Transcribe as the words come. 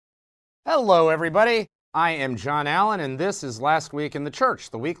Hello, everybody. I am John Allen, and this is Last Week in the Church,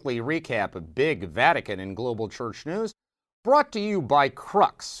 the weekly recap of big Vatican and global church news, brought to you by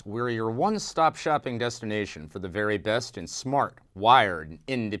Crux. We're your one-stop shopping destination for the very best in smart, wired, and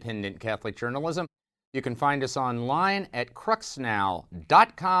independent Catholic journalism. You can find us online at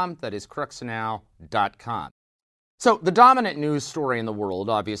cruxnow.com. That is cruxnow.com. So the dominant news story in the world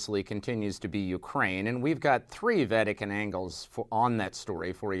obviously continues to be Ukraine, and we've got three Vatican angles on that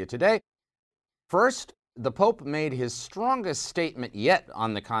story for you today. First, the Pope made his strongest statement yet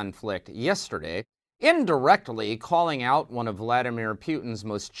on the conflict yesterday, indirectly calling out one of Vladimir Putin's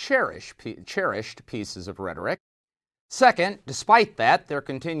most cherished pieces of rhetoric. Second, despite that, there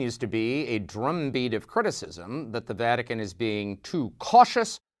continues to be a drumbeat of criticism that the Vatican is being too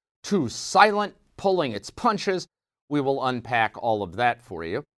cautious, too silent, pulling its punches. We will unpack all of that for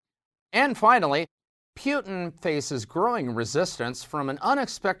you. And finally, Putin faces growing resistance from an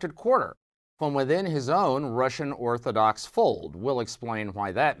unexpected quarter from within his own Russian Orthodox fold. We'll explain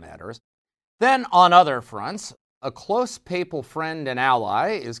why that matters. Then, on other fronts, a close papal friend and ally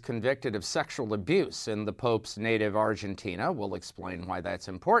is convicted of sexual abuse in the Pope's native Argentina. We'll explain why that's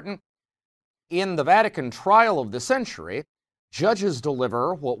important. In the Vatican trial of the century, judges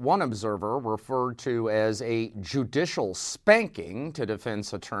deliver what one observer referred to as a judicial spanking to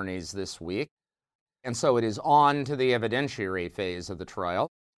defense attorneys this week. And so it is on to the evidentiary phase of the trial.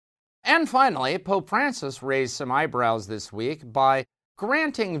 And finally, Pope Francis raised some eyebrows this week by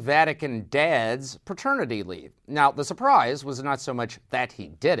granting Vatican dads paternity leave. Now, the surprise was not so much that he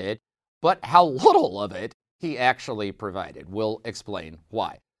did it, but how little of it he actually provided. We'll explain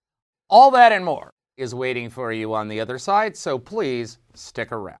why. All that and more is waiting for you on the other side, so please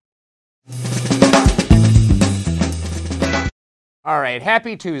stick around. All right,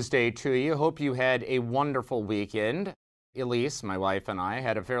 happy Tuesday to you. Hope you had a wonderful weekend. Elise, my wife, and I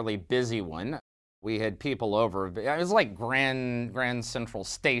had a fairly busy one. We had people over. It was like Grand Central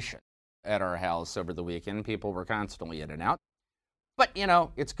Station at our house over the weekend. People were constantly in and out. But, you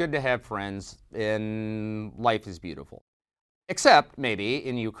know, it's good to have friends, and life is beautiful. Except, maybe,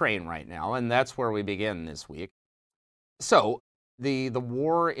 in Ukraine right now, and that's where we begin this week. So, the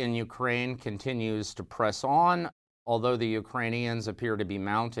war in Ukraine continues to press on, although the Ukrainians appear to be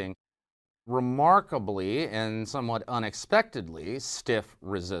mounting remarkably and somewhat unexpectedly stiff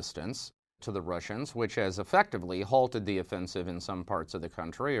resistance to the Russians, which has effectively halted the offensive in some parts of the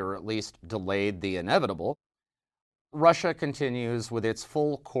country, or at least delayed the inevitable. Russia continues with its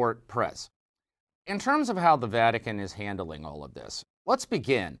full court press. In terms of how the Vatican is handling all of this, let's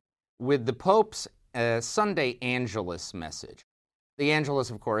begin with the Pope's Sunday Angelus message. The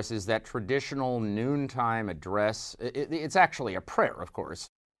Angelus, of course, is that traditional noontime address. It's actually a prayer, of course,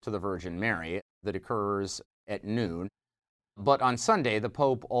 to the Virgin Mary that occurs at noon. But on Sunday, the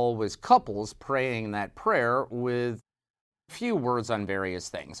Pope always couples praying that prayer with a few words on various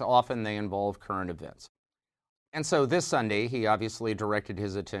things. Often they involve current events. And so this Sunday, he obviously directed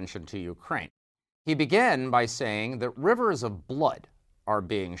his attention to Ukraine. He began by saying that rivers of blood are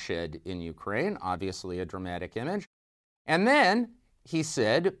being shed in Ukraine, obviously a dramatic image. And then he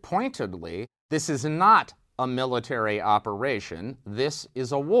said pointedly, this is not a military operation, this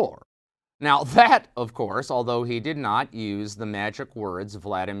is a war. Now that, of course, although he did not use the magic words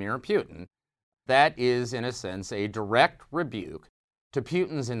Vladimir Putin, that is, in a sense, a direct rebuke to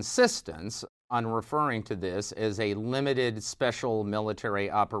Putin's insistence on referring to this as a limited special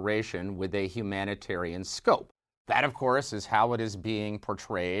military operation with a humanitarian scope. That, of course, is how it is being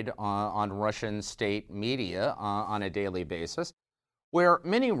portrayed on Russian state media on a daily basis, where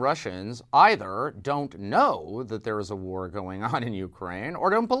many Russians either don't know that there is a war going on in Ukraine or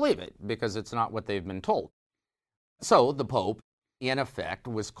don't believe it because it's not what they've been told. So the Pope, in effect,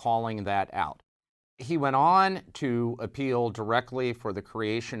 was calling that out. He went on to appeal directly for the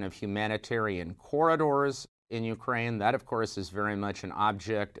creation of humanitarian corridors in Ukraine. That, of course, is very much an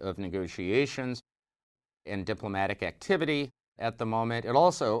object of negotiations and diplomatic activity at the moment. It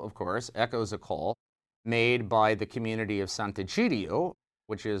also, of course, echoes a call made by the community of Sant'Egidio,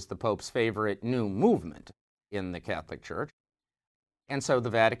 which is the Pope's favorite new movement in the Catholic Church. And so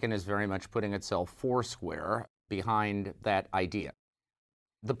the Vatican is very much putting itself foursquare behind that idea.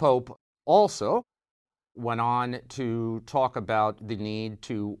 The Pope also went on to talk about the need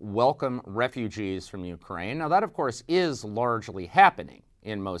to welcome refugees from Ukraine. Now, that, of course, is largely happening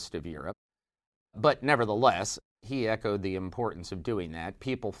in most of Europe, but nevertheless, he echoed the importance of doing that,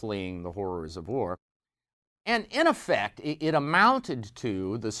 people fleeing the horrors of war. And in effect, it amounted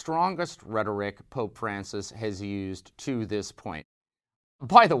to the strongest rhetoric Pope Francis has used to this point.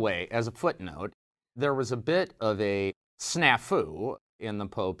 By the way, as a footnote, there was a bit of a snafu in the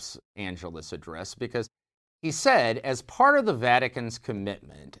Pope's Angelus address because he said, as part of the Vatican's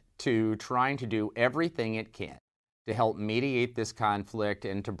commitment to trying to do everything it can to help mediate this conflict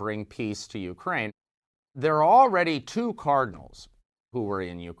and to bring peace to Ukraine, there are already two cardinals who were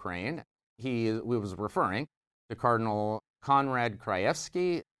in Ukraine. He was referring to Cardinal Konrad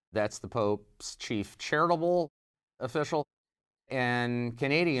Krajewski, that's the Pope's chief charitable official, and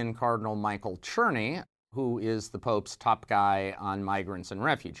Canadian Cardinal Michael Cherney, who is the Pope's top guy on migrants and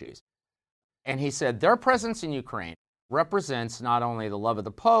refugees. And he said their presence in Ukraine represents not only the love of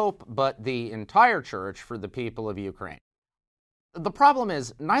the Pope, but the entire church for the people of Ukraine. The problem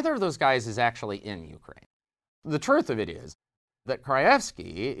is, neither of those guys is actually in Ukraine. The truth of it is that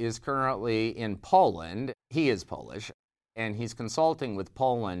Krajewski is currently in Poland. He is Polish, and he's consulting with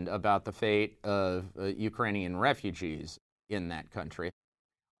Poland about the fate of Ukrainian refugees in that country.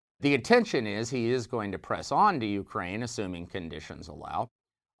 The intention is he is going to press on to Ukraine, assuming conditions allow.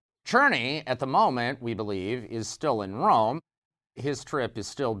 Cherney, at the moment, we believe, is still in Rome. His trip is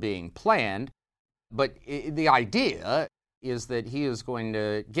still being planned, but the idea is that he is going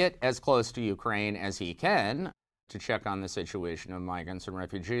to get as close to Ukraine as he can to check on the situation of migrants and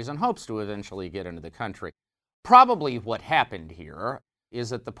refugees and hopes to eventually get into the country. Probably what happened here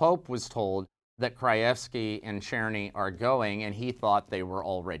is that the Pope was told that Krajewski and Cherney are going, and he thought they were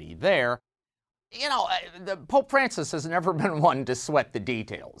already there. You know, the Pope Francis has never been one to sweat the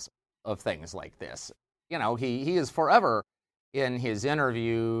details of things like this. You know, he is forever in his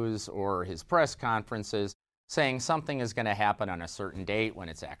interviews or his press conferences saying something is going to happen on a certain date when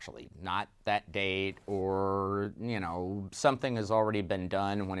it's actually not that date, or, you know, something has already been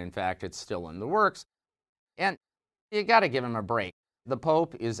done when in fact it's still in the works. And you got to give him a break. The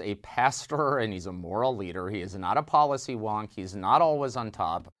Pope is a pastor and he's a moral leader. He is not a policy wonk. He's not always on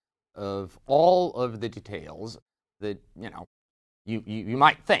top of all of the details that, you know, you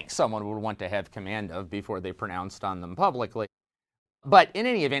might think someone would want to have command of before they pronounced on them publicly. But in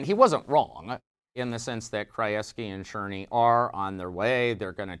any event, he wasn't wrong in the sense that Krajewski and Cherney are on their way.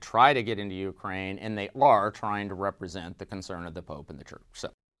 They're going to try to get into Ukraine, and they are trying to represent the concern of the Pope and the Church. So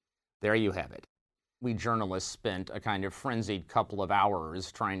there you have it. We journalists spent a kind of frenzied couple of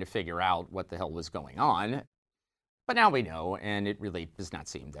hours trying to figure out what the hell was going on. But now we know, and it really does not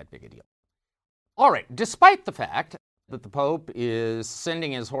seem that big a deal. All right, despite the fact that the Pope is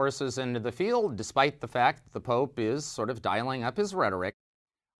sending his horses into the field, despite the fact that the Pope is sort of dialing up his rhetoric,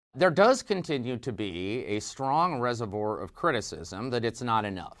 there does continue to be a strong reservoir of criticism that it's not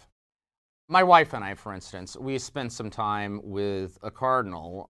enough. My wife and I, for instance, we spent some time with a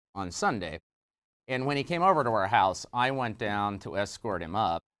cardinal on Sunday, and when he came over to our house, I went down to escort him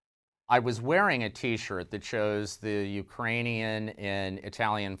up. I was wearing a T-shirt that shows the Ukrainian and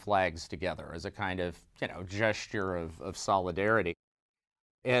Italian flags together as a kind of, you know, gesture of solidarity.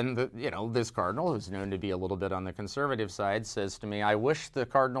 And, this cardinal, who's known to be a little bit on the conservative side, says to me, I wish the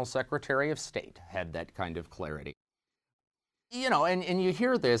Cardinal Secretary of State had that kind of clarity. You know, and you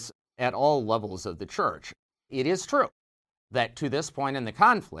hear this at all levels of the church. It is true that to this point in the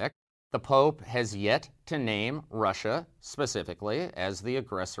conflict, the Pope has yet to name Russia specifically as the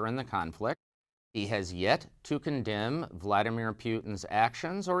aggressor in the conflict. He has yet to condemn Vladimir Putin's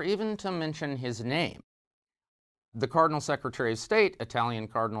actions or even to mention his name. The Cardinal Secretary of State, Italian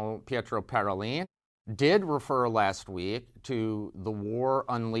Cardinal Pietro Parolin, did refer last week to the war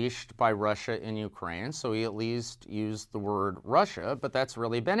unleashed by Russia in Ukraine, so he at least used the word Russia, but that's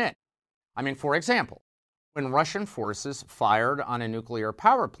really been it. I mean, for example, when Russian forces fired on a nuclear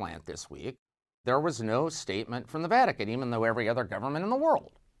power plant this week, there was no statement from the Vatican, even though every other government in the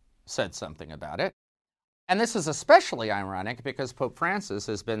world said something about it. And this is especially ironic because Pope Francis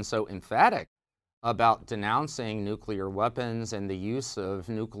has been so emphatic about denouncing nuclear weapons and the use of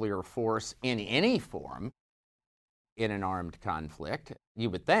nuclear force in any form in an armed conflict. You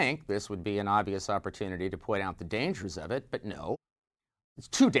would think this would be an obvious opportunity to point out the dangers of it, but no.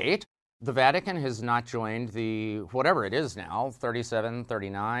 To date, the Vatican has not joined the, whatever it is now, 37,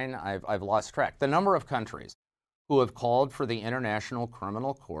 39, I've lost track, the number of countries who have called for the International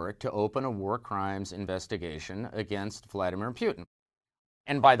Criminal Court to open a war crimes investigation against Vladimir Putin.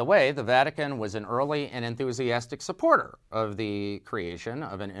 And by the way, the Vatican was an early and enthusiastic supporter of the creation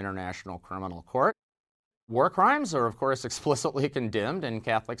of an international criminal court. War crimes are, of course, explicitly condemned in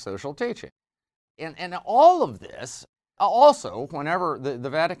Catholic social teaching. And all of this, also, whenever the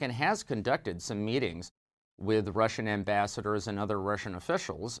Vatican has conducted some meetings with Russian ambassadors and other Russian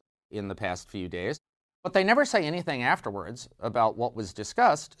officials in the past few days, but they never say anything afterwards about what was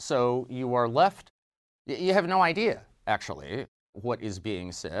discussed, so you are left, you have no idea, actually, what is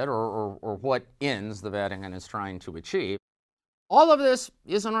being said or what ends the Vatican is trying to achieve. All of this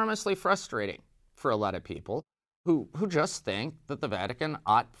is enormously frustrating for a lot of people who just think that the Vatican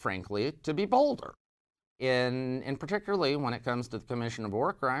ought, frankly, to be bolder. And particularly when it comes to the Commission of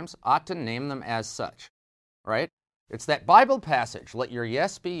War Crimes, ought to name them as such, right? It's that Bible passage, let your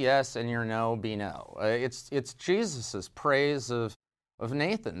yes be yes and your no be no. It's Jesus' praise of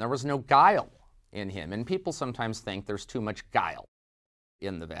Nathan. There was no guile in him, and people sometimes think there's too much guile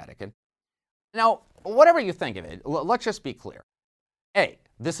in the Vatican. Now, whatever you think of it, let's just be clear. A,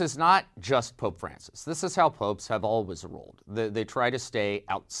 this is not just Pope Francis. This is how popes have always ruled. They try to stay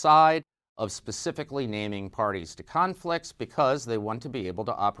outside of specifically naming parties to conflicts because they want to be able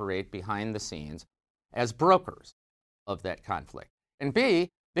to operate behind the scenes as brokers of that conflict. And B,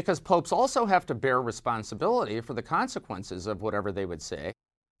 because popes also have to bear responsibility for the consequences of whatever they would say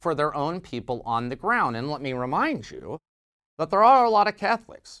for their own people on the ground. And let me remind you that there are a lot of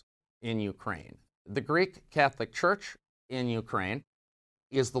Catholics in Ukraine. The Greek Catholic Church in Ukraine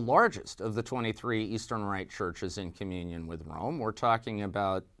is the largest of the 23 Eastern Rite churches in communion with Rome. We're talking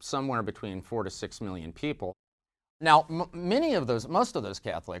about somewhere between 4 to 6 million people. Now, most of those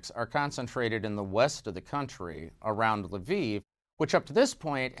Catholics are concentrated in the west of the country around Lviv, which up to this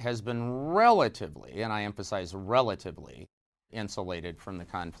point has been relatively, and I emphasize relatively, insulated from the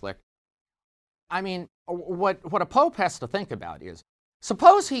conflict. I mean, what a pope has to think about is,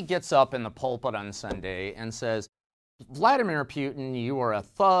 suppose he gets up in the pulpit on Sunday and says, Vladimir Putin, you are a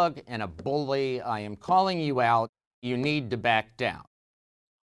thug and a bully. I am calling you out. You need to back down.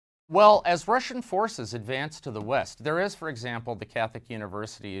 Well, as Russian forces advance to the west, there is, for example, the Catholic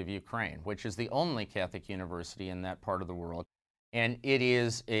University of Ukraine, which is the only Catholic university in that part of the world, and it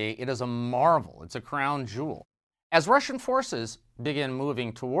is a marvel. It's a crown jewel. As Russian forces begin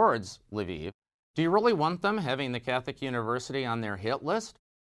moving towards Lviv, do you really want them having the Catholic University on their hit list?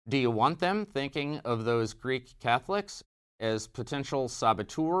 Do you want them thinking of those Greek Catholics as potential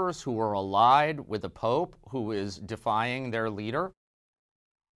saboteurs who are allied with a pope who is defying their leader?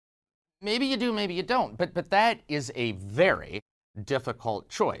 Maybe you do, maybe you don't, but that is a very difficult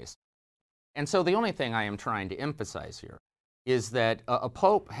choice. And so the only thing I am trying to emphasize here is that a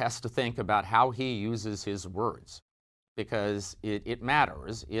pope has to think about how he uses his words, because it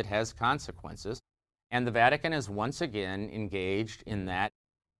matters, it has consequences, and the Vatican is once again engaged in that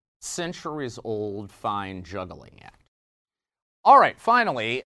centuries-old fine juggling act. All right,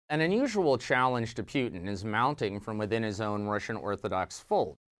 finally, an unusual challenge to Putin is mounting from within his own Russian Orthodox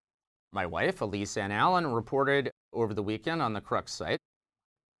fold. My wife, Elise Ann Allen, reported over the weekend on the Crux site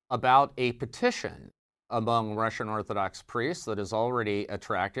about a petition among Russian Orthodox priests that has already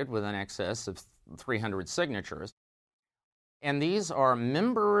attracted with an excess of 300 signatures. And these are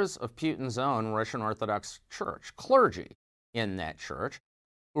members of Putin's own Russian Orthodox Church, clergy in that church,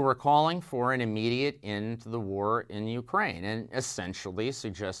 who are calling for an immediate end to the war in Ukraine and essentially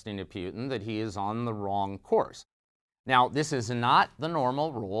suggesting to Putin that he is on the wrong course. Now, this is not the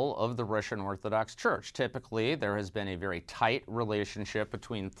normal role of the Russian Orthodox Church. Typically, there has been a very tight relationship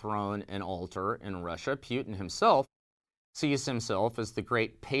between throne and altar in Russia. Putin himself sees himself as the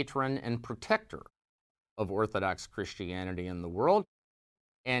great patron and protector of Orthodox Christianity in the world,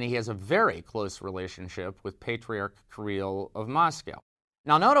 and he has a very close relationship with Patriarch Kirill of Moscow.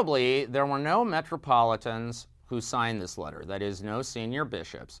 Now, notably, there were no metropolitans who signed this letter, that is, no senior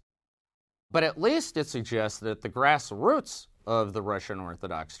bishops, but at least it suggests that at the grassroots of the Russian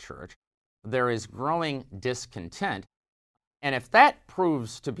Orthodox Church, there is growing discontent, and if that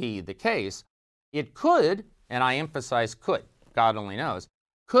proves to be the case, it could, and I emphasize could, God only knows,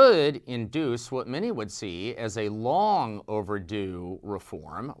 could induce what many would see as a long overdue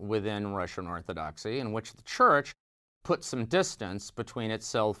reform within Russian Orthodoxy in which the Church put some distance between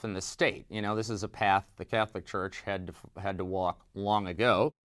itself and the state. You know, this is a path the Catholic Church had to walk long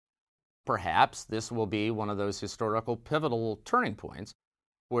ago. Perhaps this will be one of those historical pivotal turning points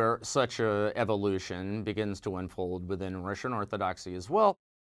where such an evolution begins to unfold within Russian Orthodoxy as well.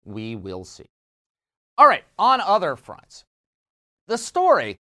 We will see. All right, on other fronts, the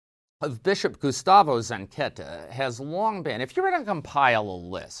story of Bishop Gustavo Zanchetta has long been, if you were to compile a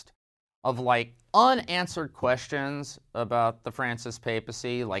list of like unanswered questions about the Francis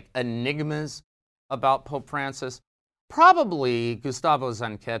papacy, like enigmas about Pope Francis, probably Gustavo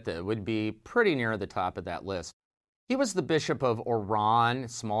Zanchetta would be pretty near the top of that list. He was the bishop of Oran,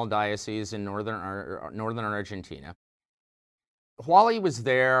 small diocese in northern Argentina. While he was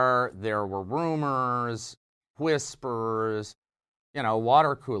there were rumors, whispers,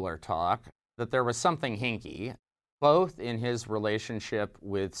 water cooler talk that there was something hinky, both in his relationship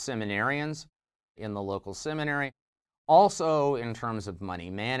with seminarians in the local seminary, also in terms of money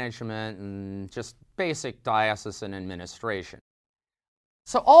management and just basic diocesan administration.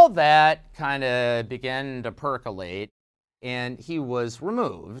 So all that kind of began to percolate, and he was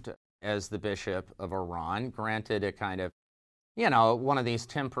removed as the Bishop of Iran, granted a kind of, one of these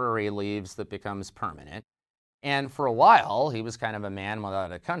temporary leaves that becomes permanent. And for a while, he was kind of a man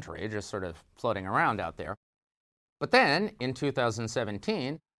without a country, just sort of floating around out there. But then, in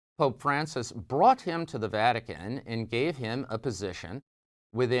 2017, Pope Francis brought him to the Vatican and gave him a position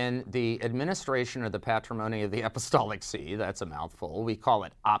within the administration of the Patrimony of the Apostolic See. That's a mouthful. We call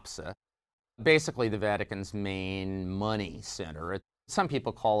it APSA. Basically, the Vatican's main money center. Some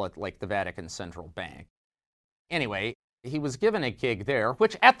people call it like the Vatican Central Bank. Anyway, he was given a gig there,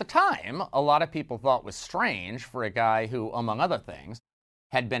 which at the time, a lot of people thought was strange for a guy who, among other things,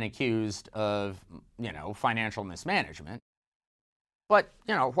 had been accused of, financial mismanagement. But,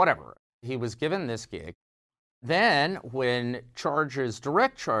 whatever. He was given this gig. Then, when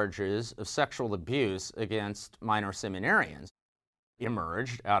direct charges of sexual abuse against minor seminarians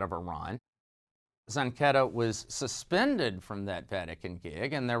emerged out of Iran, Zanchetta was suspended from that Vatican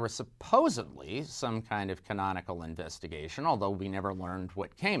gig, and there was supposedly some kind of canonical investigation, although we never learned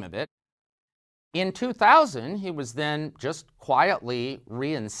what came of it. In 2000, he was then just quietly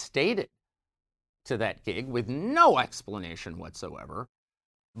reinstated to that gig with no explanation whatsoever.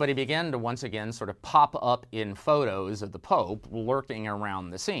 But he began to once again sort of pop up in photos of the Pope lurking around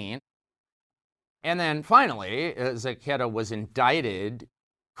the scene. And then finally, Zanchetta was indicted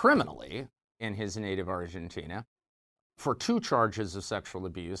criminally in his native Argentina for 2 charges of sexual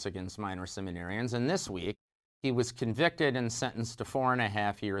abuse against minor seminarians. And this week, he was convicted and sentenced to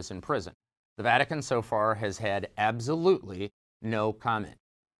 4.5 years in prison. The Vatican so far has had absolutely no comment.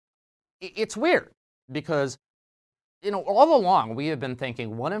 It's weird because, all along we have been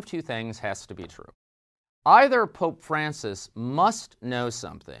thinking one of 2 things has to be true. Either Pope Francis must know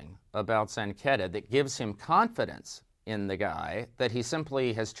something about Zanchetta that gives him confidence in the guy that he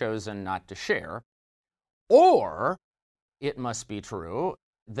simply has chosen not to share, or it must be true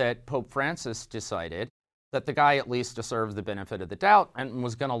that Pope Francis decided that the guy at least deserved the benefit of the doubt and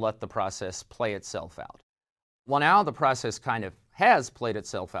was going to let the process play itself out. Well, now the process kind of has played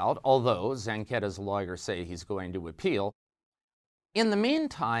itself out, although Zanchetta's lawyers say he's going to appeal. In the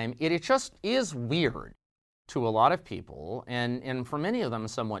meantime, it just is weird to a lot of people, and for many of them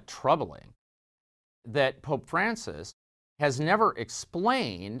somewhat troubling, that Pope Francis has never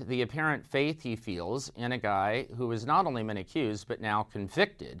explained the apparent faith he feels in a guy who has not only been accused, but now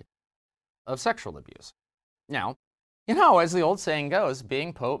convicted of sexual abuse. Now, as the old saying goes,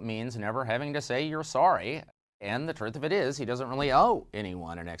 being Pope means never having to say you're sorry. And the truth of it is, he doesn't really owe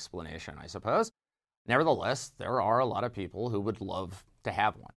anyone an explanation, I suppose. Nevertheless, there are a lot of people who would love to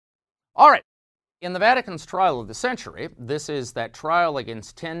have one. All right. In the Vatican's trial of the century, this is that trial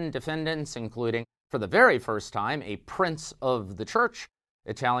against 10 defendants, including, for the very first time, a prince of the church,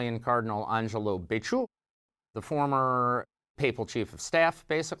 Italian Cardinal Angelo Becciu, the former papal chief of staff,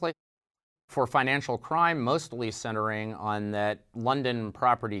 basically, for financial crime, mostly centering on that London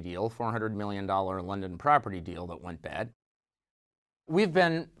property deal, $400 million London property deal that went bad.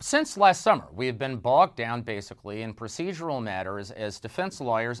 Since last summer, we've been bogged down basically in procedural matters as defense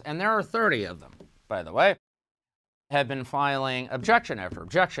lawyers, and there are 30 of them, by the way, have been filing objection after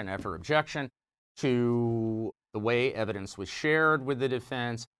objection after objection to the way evidence was shared with the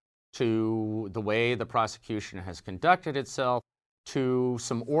defense, to the way the prosecution has conducted itself, to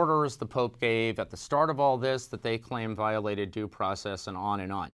some orders the Pope gave at the start of all this that they claim violated due process, and on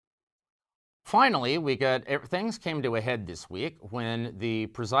and on. Finally, things came to a head this week when the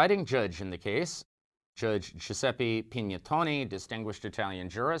presiding judge in the case, Judge Giuseppe Pignatoni, distinguished Italian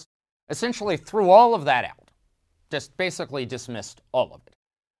jurist, essentially threw all of that out, just basically dismissed all of it,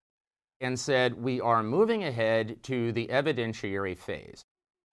 and said, we are moving ahead to the evidentiary phase.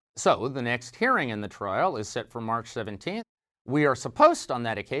 So the next hearing in the trial is set for March 17th. We are supposed on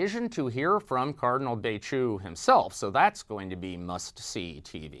that occasion to hear from Cardinal Becciu himself, so that's going to be must-see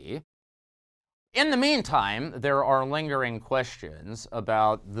TV. In the meantime, there are lingering questions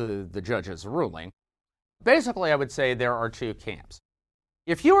about the judge's ruling. Basically, I would say there are 2 camps.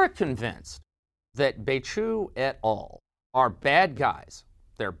 If you are convinced that Becciu et al. Are bad guys,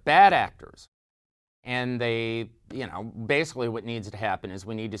 they're bad actors, and they, basically what needs to happen is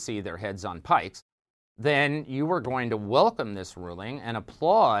we need to see their heads on pikes, then you are going to welcome this ruling and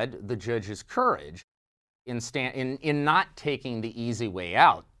applaud the judge's courage in not taking the easy way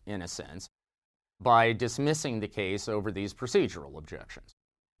out, in a sense, by dismissing the case over these procedural objections.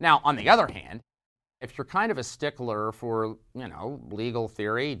 Now, on the other hand, if you're kind of a stickler for, legal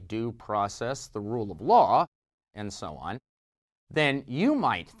theory, due process, the rule of law, and so on, then you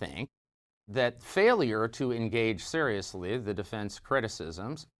might think that failure to engage seriously the defense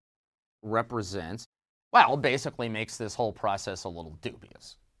criticisms represents, well, basically makes this whole process a little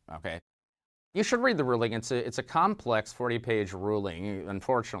dubious, okay? You should read the ruling. It's a complex 40-page ruling,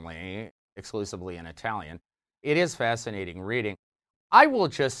 unfortunately, exclusively in Italian. It is fascinating reading. I will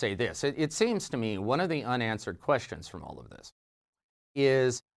just say this. It seems to me one of the unanswered questions from all of this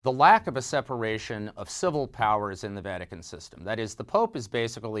is the lack of a separation of civil powers in the Vatican system. That is, the Pope is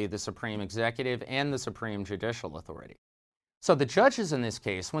basically the supreme executive and the supreme judicial authority. So the judges in this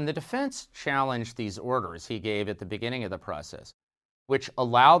case, when the defense challenged these orders he gave at the beginning of the process, which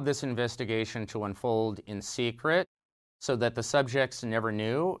allowed this investigation to unfold in secret so that the subjects never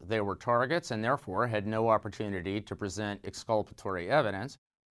knew they were targets and therefore had no opportunity to present exculpatory evidence,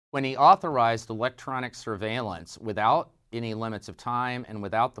 when he authorized electronic surveillance without any limits of time and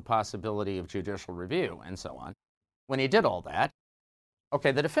without the possibility of judicial review and so on, when he did all that,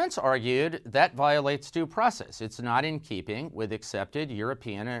 okay, the defense argued that violates due process. It's not in keeping with accepted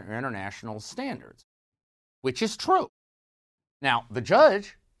European or international standards, which is true. Now, the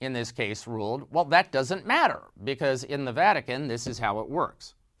judge in this case ruled, well, that doesn't matter because in the Vatican, this is how it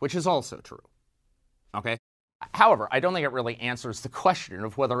works, which is also true. Okay? However, I don't think it really answers the question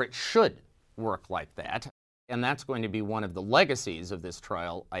of whether it should work like that. And that's going to be one of the legacies of this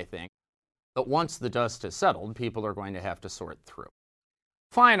trial, I think. But once the dust has settled, people are going to have to sort through.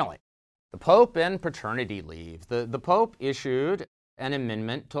 Finally, the Pope and paternity leave. The Pope issued an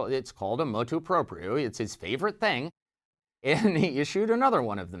amendment, it's called a motu proprio, it's his favorite thing, and he issued another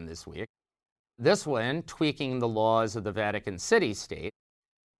one of them this week. This one tweaking the laws of the Vatican city-state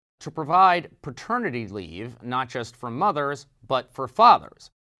to provide paternity leave, not just for mothers, but for fathers.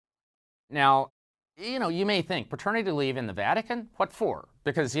 Now, you may think, paternity leave in the Vatican? What for?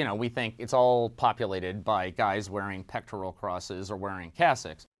 Because, we think it's all populated by guys wearing pectoral crosses or wearing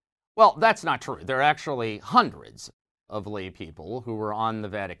cassocks. Well, that's not true. There are actually hundreds of lay people who were on the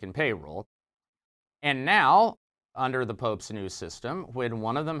Vatican payroll. And now, under the Pope's new system, when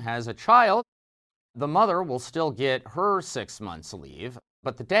one of them has a child, the mother will still get her 6 months leave,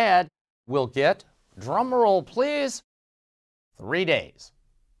 but the dad will get, drumroll please, 3 days.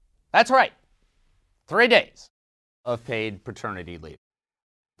 That's right, 3 days of paid paternity leave.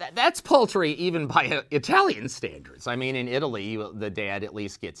 That's paltry even by Italian standards. I mean, in Italy, the dad at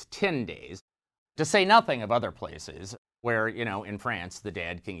least gets 10 days, to say nothing of other places where, in France, the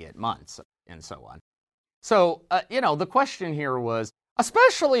dad can get months and so on. So, the question here was,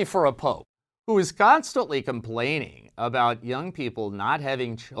 especially for a pope who is constantly complaining about young people not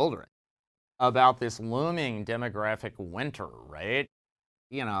having children, about this looming demographic winter, right?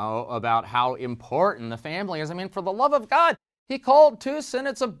 About how important the family is. I mean, for the love of God, he called 2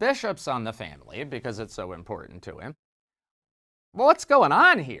 synods of bishops on the family because it's so important to him. Well, what's going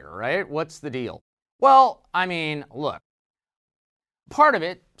on here, right? What's the deal? Well, I mean, look, part of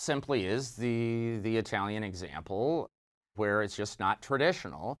it simply is the Italian example where it's just not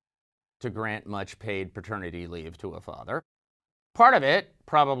traditional to grant much paid paternity leave to a father. Part of it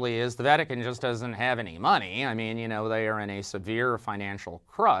probably is the Vatican just doesn't have any money. I mean, they are in a severe financial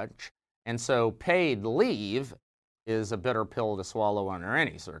crunch, and so paid leave is a bitter pill to swallow under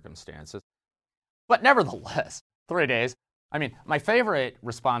any circumstances. But nevertheless, 3 days. I mean, my favorite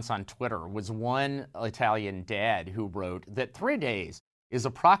response on Twitter was one Italian dad who wrote that 3 days is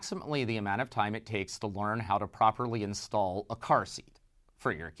approximately the amount of time it takes to learn how to properly install a car seat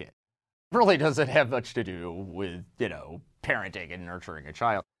for your kid. It really doesn't have much to do with, parenting and nurturing a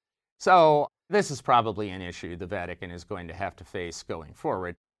child. So this is probably an issue the Vatican is going to have to face going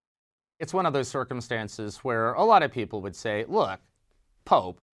forward. It's one of those circumstances where a lot of people would say, look,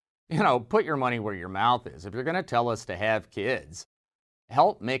 Pope, put your money where your mouth is. If you're going to tell us to have kids,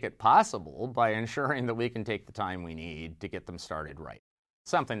 help make it possible by ensuring that we can take the time we need to get them started right.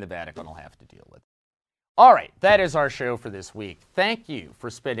 Something the Vatican will have to deal with. All right, that is our show for this week. Thank you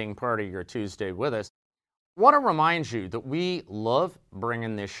for spending part of your Tuesday with us. I want to remind you that we love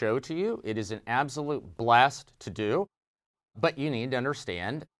bringing this show to you. It is an absolute blast to do, but you need to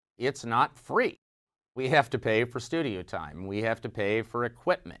understand it's not free. We have to pay for studio time. We have to pay for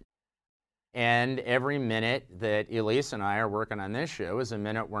equipment. And every minute that Elise and I are working on this show is a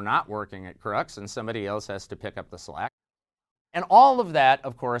minute we're not working at Crux and somebody else has to pick up the slack. And all of that,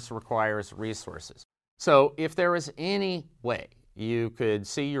 of course, requires resources. So if there is any way you could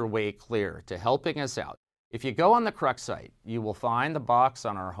see your way clear to helping us out, if you go on the Crux site, you will find the box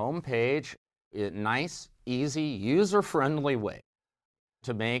on our homepage, a nice, easy, user-friendly way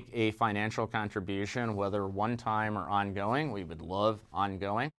to make a financial contribution, whether one-time or ongoing. We would love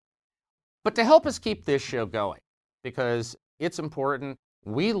ongoing. But to help us keep this show going, because it's important,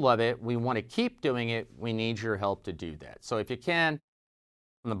 We love it. We want to keep doing it. We need your help to do that. So if you can,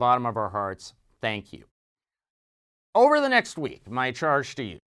 from the bottom of our hearts, thank you. Over the next week, my charge to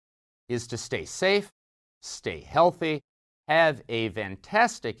you is to stay safe, stay healthy, have a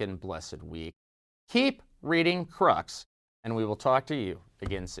fantastic and blessed week. Keep reading Crux, and we will talk to you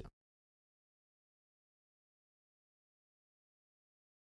again soon.